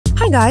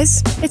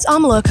guys, it's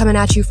Amala coming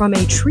at you from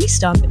a tree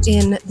stump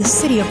in the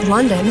city of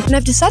London, and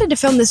I've decided to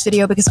film this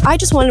video because I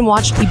just wanted to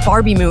watch the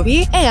Barbie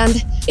movie,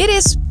 and it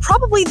is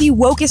probably the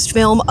wokest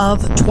film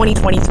of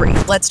 2023.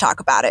 Let's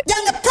talk about it.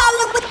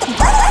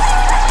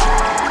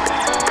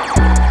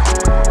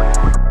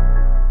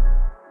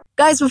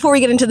 Guys, before we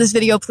get into this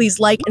video, please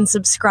like and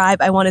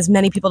subscribe. I want as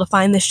many people to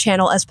find this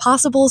channel as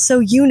possible so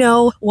you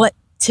know what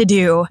to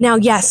do. Now,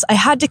 yes, I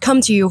had to come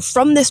to you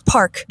from this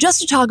park just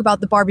to talk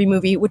about the Barbie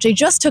movie, which I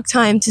just took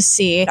time to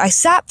see. I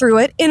sat through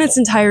it in its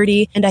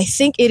entirety, and I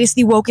think it is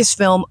the wokest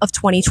film of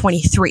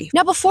 2023.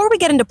 Now, before we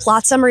get into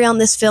plot summary on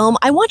this film,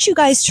 I want you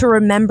guys to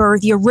remember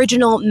the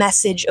original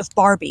message of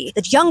Barbie,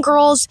 that young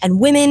girls and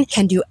women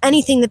can do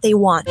anything that they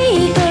want.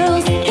 Hey,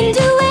 girls can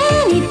do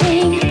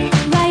anything,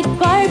 right,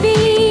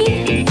 Barbie?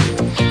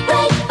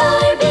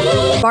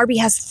 Barbie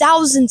has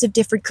thousands of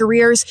different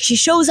careers. She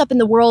shows up in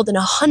the world in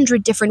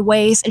 100 different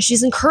ways, and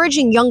she's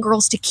encouraging young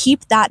girls to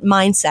keep that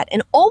mindset,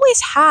 and always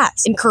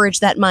has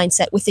encouraged that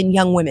mindset within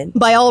young women.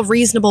 By all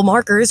reasonable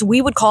markers,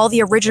 we would call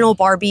the original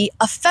Barbie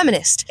a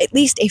feminist, at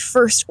least a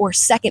first or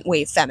second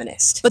wave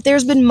feminist. But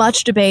there's been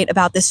much debate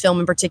about this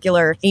film in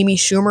particular. Amy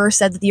Schumer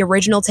said that the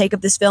original take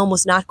of this film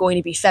was not going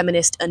to be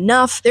feminist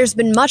enough. There's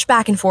been much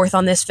back and forth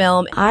on this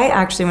film. I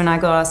actually, when I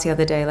got asked the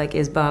other day, like,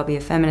 is Barbie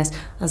a feminist?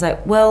 I was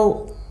like,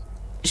 well,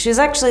 she's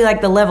actually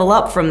like the level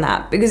up from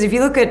that, because if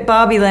you look at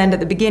Barbie Land at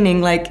the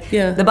beginning, like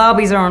the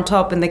Barbies are on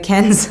top and the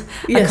Kens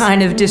are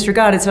kind of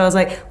disregarded. So I was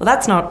like, well,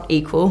 that's not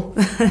equal.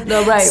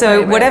 No, right.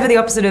 So whatever the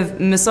opposite of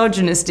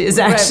misogynist is,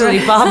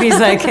 actually Barbie's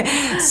like.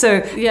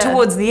 So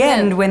towards the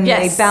end, when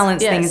they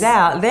balance things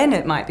out, then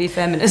it might be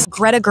feminist.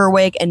 Greta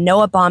Gerwig and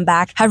Noah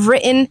Baumbach have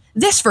written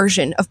this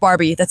version of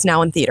Barbie that's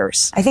now in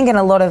theaters. I think in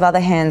a lot of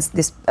other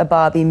hands, a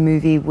Barbie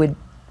movie would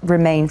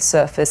remain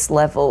surface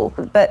level,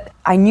 but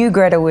I knew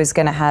Greta was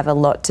going to have a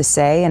lot to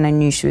say, and I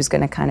knew she was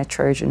going to kind of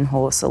Trojan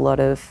horse a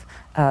lot of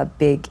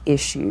big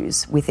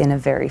issues within a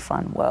very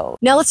fun world.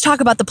 Now let's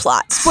talk about the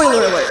plot.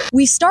 Spoiler alert.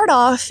 We start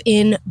off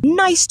in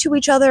nice to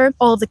each other.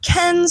 All the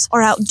Kens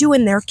are out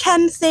doing their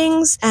Ken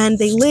things, and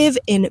they live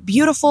in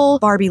beautiful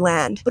Barbie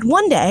land. But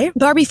one day,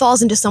 Barbie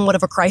falls into somewhat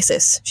of a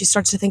crisis. She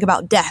starts to think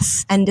about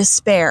death and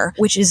despair,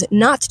 which is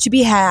not to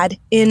be had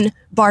in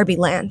Barbie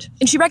land.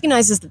 And she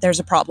recognizes that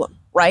there's a problem,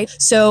 right?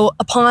 So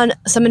upon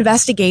some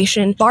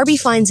investigation, Barbie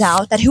finds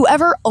out that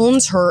whoever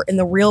owns her in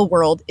the real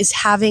world is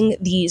having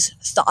these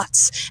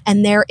thoughts,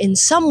 and they're in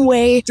some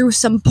way, through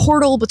some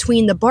portal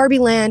between the Barbie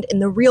land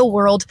and the real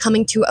world,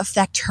 coming to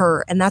affect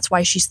her. And that's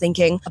why she's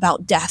thinking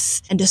about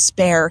death and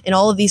despair and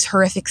all of these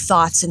horrific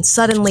thoughts. And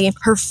suddenly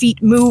her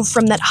feet move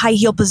from that high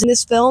heel position in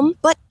this film.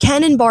 But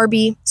Ken and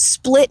Barbie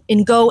split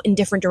and go in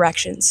different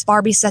directions.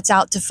 Barbie sets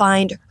out to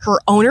find her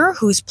owner,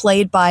 who's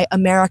played by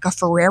America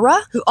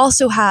Ferrera, who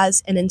also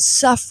has an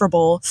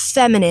insufferable,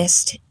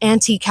 feminist,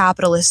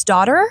 anti-capitalist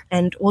daughter,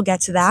 and we'll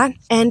get to that.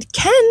 And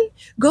Ken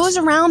goes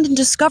around and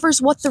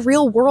discovers what the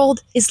real world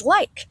is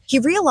like. He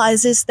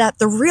realizes that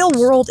the real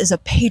world is a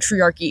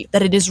patriarchy,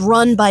 that it is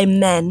run by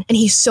men, and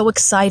he's so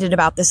excited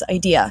about this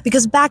idea.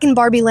 Because back in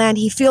Barbie Land,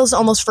 he feels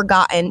almost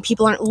forgotten.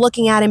 People aren't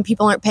looking at him,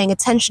 people aren't paying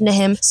attention to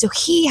him, so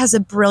he has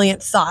a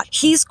brilliant thought.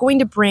 He's going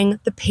to bring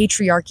the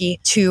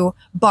patriarchy to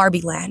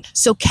Barbie Land.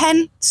 So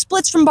Ken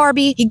splits from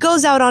Barbie, he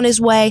goes out on his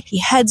way, he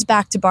heads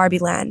back to Barbie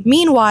Land.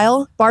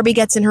 Meanwhile, Barbie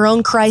gets in her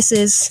own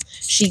crisis.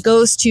 She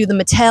goes to the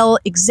Mattel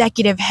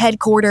executive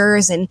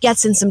headquarters and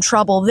gets in some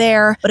trouble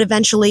there, but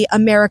eventually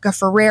America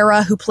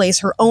Ferrera, who plays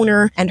her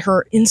owner, and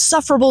her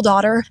insufferable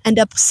daughter end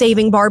up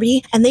saving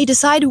Barbie, and they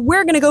decide,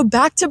 we're gonna go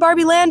back to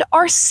Barbie Land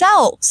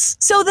ourselves.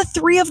 So the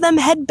three of them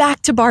head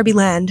back to Barbie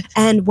Land,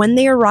 and when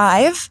they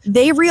arrive,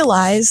 they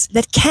realize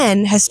that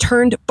Ken has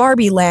turned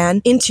Barbie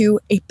Land into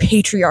a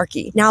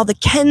patriarchy. Now the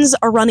Kens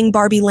are running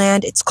Barbie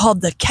Land, it's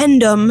called the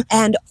Kendom,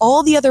 and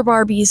all the other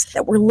Barbies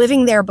that were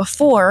living there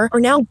before are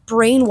now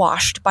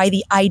brainwashed by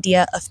the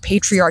idea of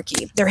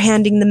patriarchy. They're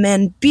handing the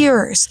men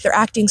beers, they're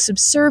acting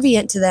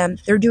subservient to them,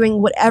 they're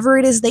doing whatever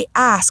it is they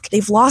ask.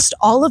 They've lost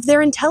all of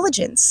their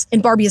intelligence.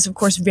 And Barbie is, of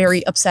course,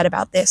 very upset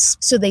about this.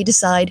 So they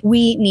decide,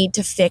 we need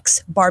to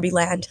fix Barbie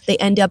Land. They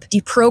end up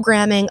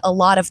deprogramming a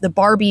lot of the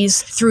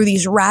Barbies through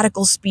these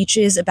radical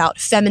speeches about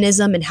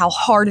feminism and how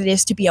hard it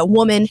is to be a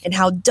woman and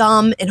how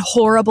dumb and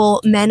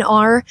horrible men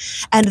are.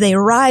 And they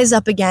rise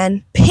up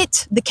again,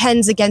 pit the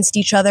Kens against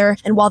each other,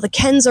 and while the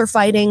Kens are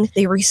fighting,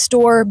 they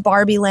restore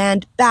Barbie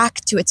Land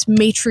back to its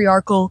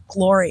matriarchal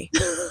glory.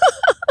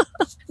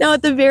 Now,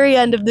 at the very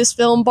end of this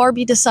film,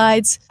 Barbie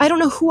decides, I don't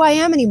know who I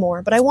am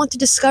anymore, but I want to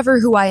discover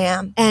who I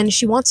am. And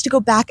she wants to go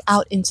back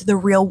out into the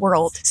real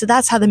world. So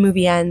that's how the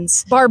movie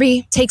ends.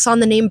 Barbie takes on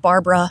the name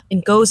Barbara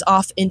and goes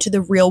off into the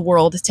real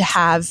world to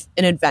have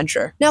an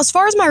adventure. Now, as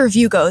far as my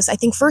review goes, I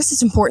think first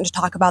it's important to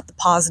talk about the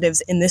positives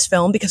in this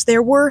film, because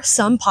there were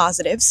some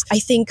positives. I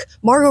think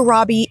Margot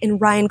Robbie and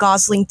Ryan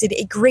Gosling did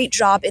a great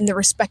job in their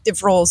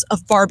respective roles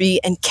of Barbie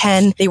and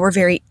Ken. They were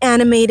very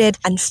animated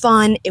and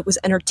fun. It was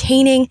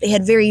entertaining. They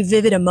had very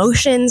vivid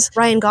emotions.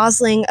 Ryan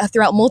Gosling,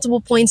 throughout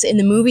multiple points in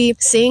the movie,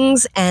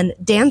 sings and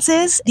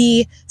dances.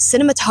 The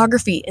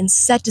cinematography and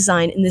set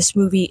design in this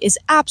movie is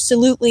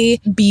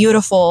absolutely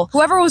beautiful.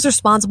 Whoever was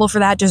responsible for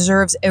that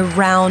deserves a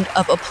round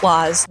of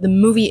applause. The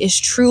movie is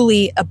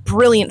truly a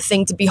brilliant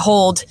thing to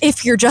behold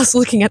if you're just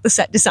looking at the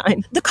set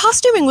design. The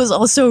costuming was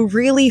also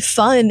really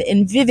fun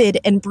and vivid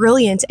and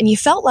brilliant, and you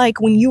felt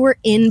like when you were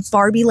in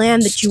Barbie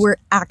Land that you were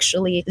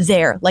actually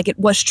there, like it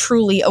was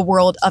truly a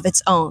world of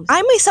its own.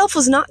 I myself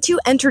was not too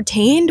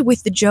entertained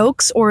with the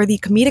jokes or the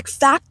comedic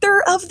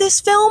factor of this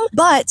film,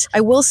 but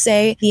I will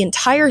say the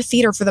entire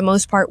theater for the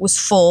most part was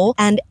full,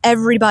 and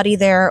everybody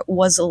there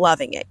was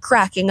loving it,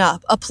 cracking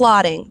up,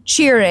 applauding,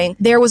 cheering.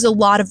 There was a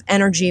lot of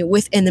energy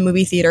within the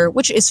movie theater,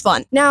 which is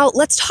fun. Now,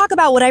 let's talk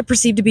about what I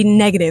perceive to be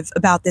negative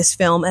about this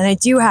film, and I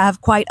do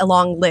have quite a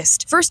long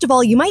list. First of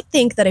all, you might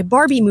think that a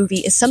Barbie movie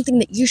is something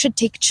that you should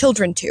take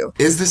children to.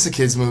 Is this a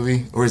kid's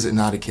movie, or is it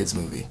not a kid's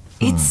movie?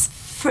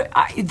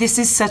 This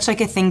is such like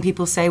a thing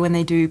people say when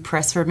they do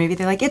press for a movie.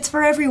 They're like, it's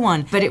for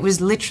everyone. But it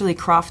was literally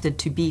crafted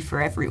to be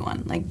for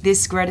everyone. Like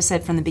this, Greta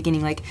said from the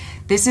beginning, like,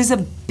 this is a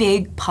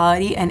big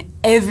party and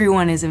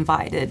everyone is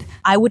invited.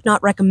 I would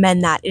not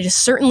recommend that. It is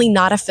certainly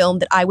not a film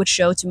that I would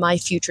show to my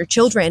future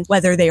children,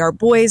 whether they are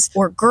boys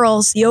or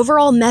girls. The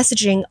overall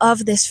messaging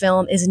of this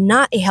film is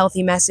not a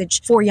healthy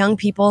message for young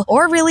people,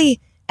 or really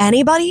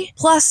anybody.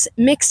 Plus,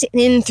 mixed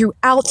in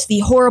throughout the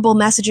horrible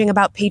messaging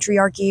about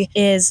patriarchy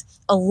is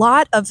a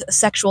lot of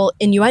sexual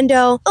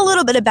innuendo, a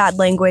little bit of bad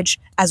language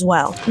as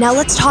well. Now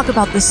let's talk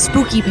about the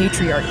spooky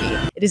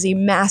patriarchy. It is a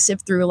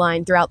massive through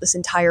line throughout this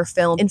entire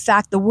film. In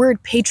fact, the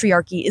word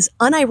patriarchy is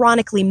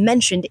unironically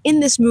mentioned in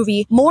this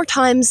movie more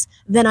times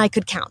than I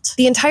could count.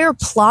 The entire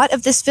plot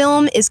of this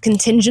film is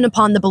contingent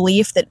upon the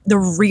belief that the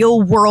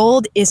real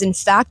world is in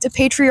fact a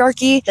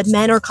patriarchy, that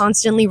men are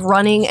constantly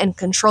running and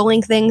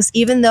controlling things,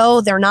 even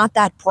though they're not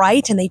that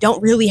bright and they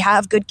don't really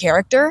have good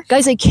character.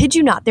 Guys, I kid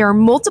you not, there are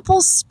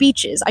multiple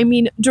speeches, I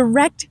mean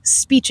direct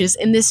speeches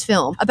in this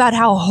film about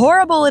how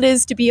horrible it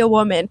is to be a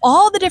woman,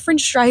 all the different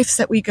strifes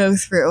that we go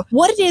through,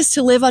 what it is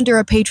to live under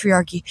a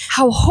patriarchy,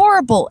 how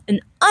horrible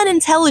and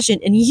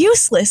unintelligent and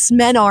useless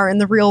men are in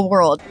the real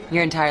world.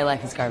 Your entire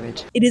life is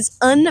garbage. It is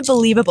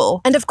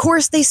unbelievable. And of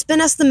course, they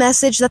spin us the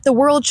message that the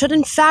world should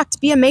in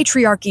fact be a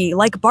matriarchy,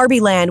 like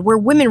Barbie Land, where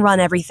women run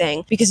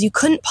everything, because you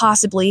couldn't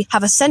possibly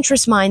have a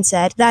centrist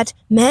mindset that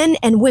men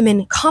and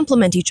women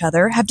complement each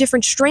other, have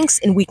different strengths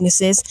and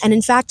weaknesses, and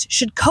in fact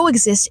should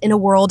coexist in a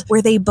world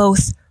where they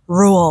both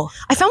rule.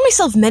 I found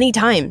myself many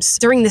times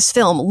during this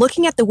film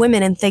looking at the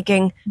women and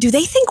thinking, do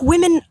they think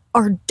women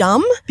are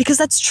dumb? Because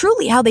that's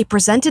truly how they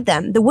presented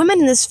them. The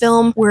women in this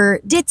film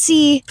were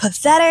ditzy,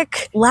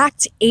 pathetic,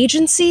 lacked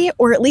agency,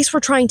 or at least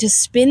were trying to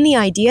spin the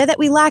idea that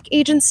we lack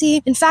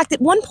agency. In fact, at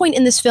one point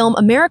in this film,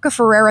 America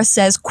Ferrera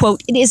says,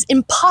 quote, "It is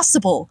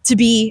impossible to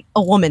be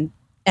a woman,"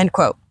 end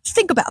quote.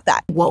 Think about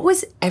that. What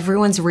was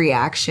everyone's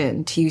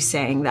reaction to you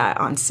saying that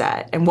on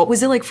set? And what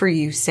was it like for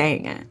you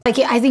saying it? Like,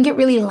 I think it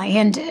really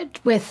landed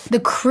with the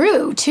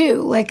crew,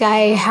 too. Like,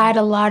 I had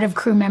a lot of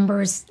crew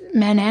members,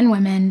 men and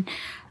women,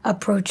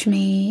 approach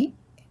me,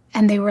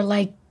 and they were,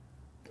 like,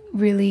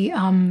 really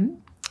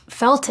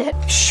felt it.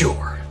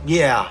 Sure.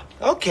 Yeah.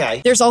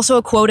 Okay. There's also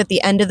a quote at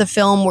the end of the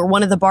film where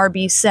one of the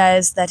Barbies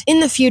says that in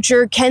the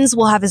future, Kens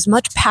will have as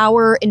much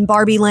power in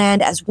Barbie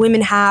Land as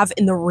women have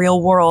in the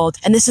real world.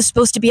 And this is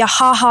supposed to be a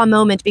ha-ha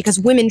moment because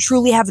women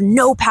truly have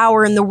no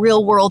power in the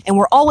real world and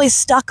we're always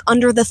stuck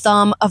under the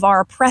thumb of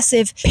our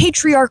oppressive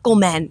patriarchal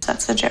men.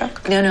 That's a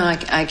joke. No,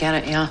 I get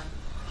it, yeah.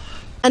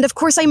 And of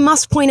course, I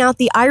must point out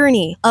the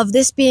irony of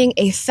this being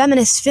a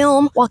feminist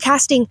film while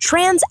casting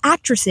trans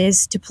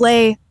actresses to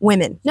play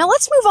women. Now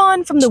let's move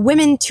on from the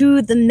women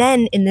to the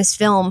men in this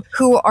film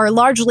who are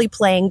largely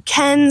playing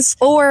Kens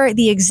or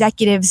the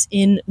executives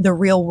in the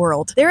real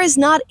world. There is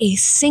not a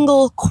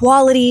single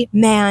quality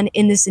man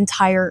in this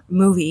entire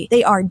movie.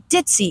 They are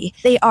ditzy,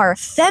 they are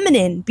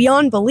feminine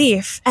beyond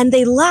belief, and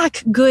they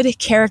lack good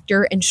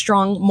character and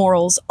strong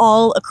morals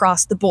all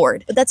across the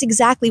board. But that's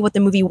exactly what the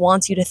movie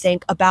wants you to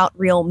think about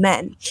real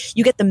men.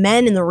 You get the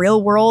men in the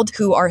real world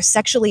who are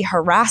sexually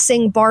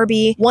harassing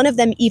Barbie. One of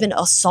them even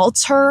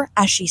assaults her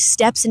as she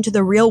steps into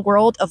the real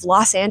world of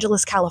Los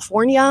Angeles,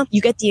 California.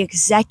 You get the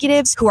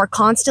executives who are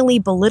constantly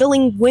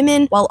belittling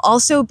women while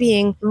also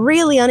being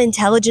really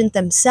unintelligent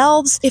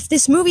themselves. If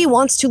this movie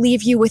wants to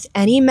leave you with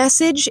any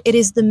message, it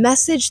is the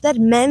message that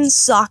men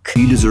suck.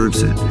 He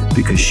deserves it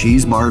because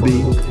she's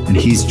Barbie and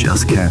he's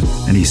just Ken,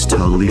 and he's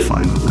totally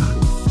fine with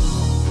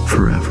that.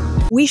 Forever.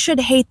 We should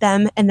hate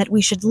them and that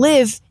we should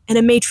live in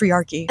a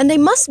matriarchy. And they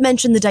must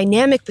mention the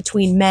dynamic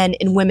between men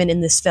and women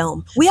in this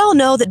film. We all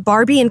know that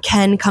Barbie and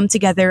Ken come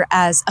together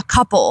as a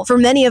couple. For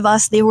many of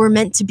us, they were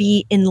meant to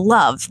be in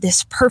love,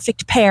 this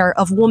perfect pair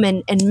of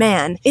woman and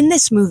man. In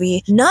this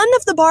movie, none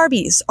of the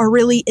Barbies are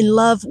really in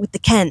love with the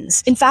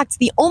Kens. In fact,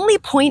 the only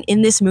point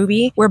in this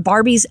movie where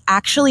Barbies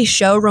actually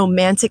show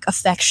romantic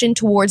affection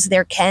towards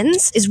their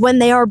Kens is when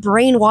they are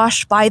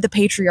brainwashed by the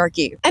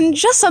patriarchy. And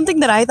just something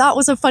that I thought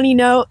was a funny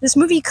note, this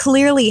movie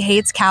clearly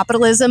hates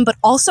capitalism, but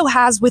also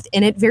has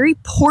within it. Very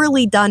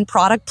poorly done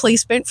product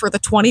placement for the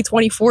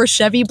 2024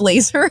 Chevy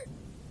Blazer.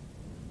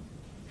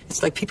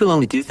 It's like people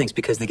only do things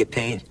because they get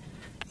paid.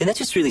 And that's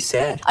just really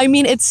sad. I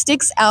mean, it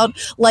sticks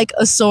out like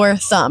a sore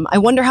thumb. I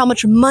wonder how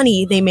much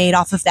money they made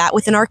off of that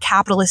within our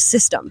capitalist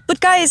system. But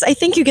guys, I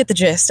think you get the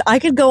gist. I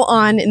could go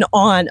on and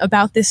on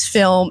about this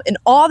film and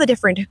all the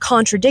different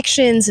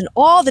contradictions and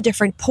all the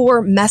different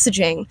poor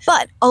messaging.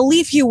 But I'll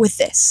leave you with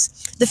this.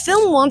 The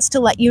film wants to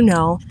let you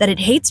know that it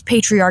hates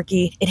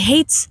patriarchy, it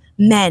hates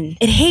men,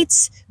 it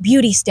hates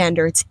beauty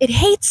standards, it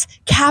hates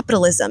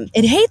capitalism,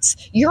 it hates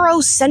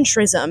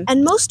Eurocentrism,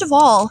 and most of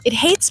all, it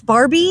hates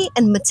Barbie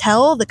and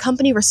Mattel, the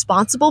company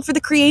responsible for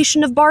the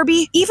creation of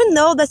Barbie, even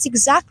though that's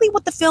exactly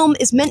what the film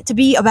is meant to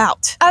be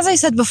about. As I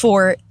said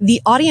before,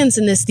 the audience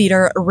in this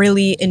theater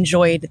really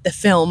enjoyed the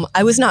film.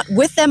 I was not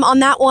with them on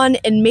that one,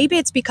 and maybe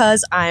it's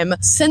because I'm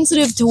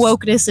sensitive to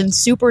wokeness and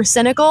super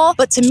cynical,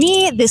 but to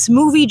me, this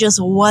movie just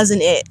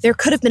wasn't it. There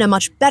could have been a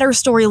much better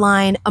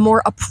storyline, a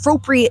more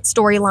appropriate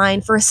storyline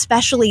for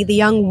especially the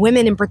young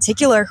women in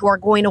particular who are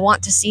going to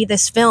want to see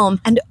this film.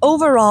 And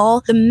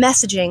overall, the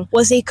messaging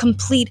was a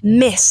complete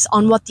miss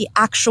on what the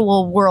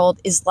actual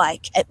world is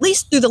like, at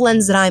least through the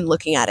lens that I'm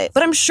looking at it.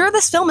 But I'm sure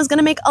this film is going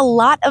to make a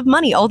lot of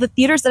money. All the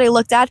theaters that I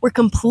looked at were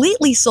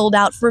completely sold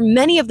out for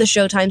many of the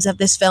showtimes of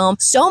this film.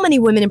 So many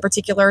women in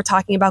particular are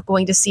talking about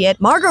going to see it.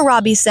 Margot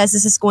Robbie says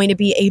this is going to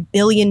be $1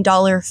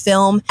 billion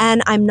film,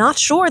 and I'm not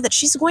sure that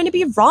she's going to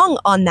be wrong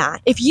on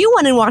that. If you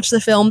went and watched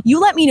the film, you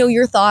let me know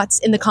your thoughts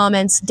in the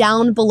comments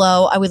down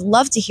below. I would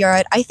love to hear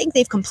it. I think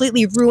they've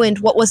completely ruined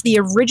what was the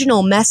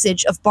original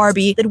message of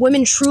Barbie, that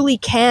women truly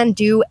can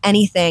do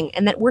anything,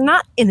 and that we're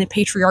not in a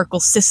patriarchal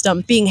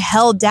system being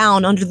held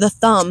down under the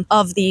thumb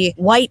of the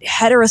white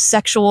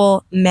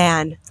heterosexual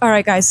man. All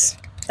right, guys.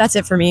 That's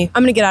it for me.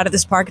 I'm gonna get out of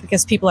this park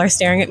because people are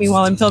staring at me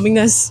while I'm filming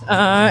this,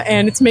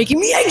 and it's making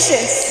me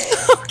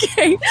anxious.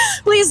 Okay,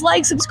 please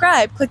like,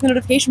 subscribe, click the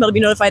notification bell to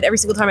be notified every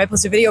single time I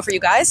post a video for you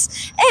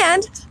guys,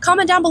 and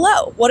comment down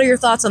below. What are your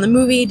thoughts on the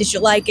movie? Did you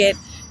like it?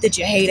 Did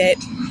you hate it?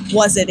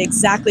 Was it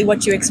exactly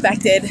what you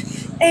expected?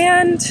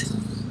 And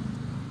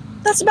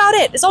that's about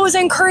it. As always,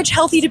 I encourage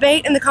healthy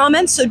debate in the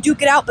comments, so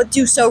duke it out, but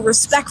do so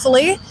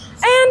respectfully,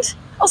 and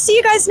I'll see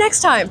you guys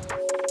next time.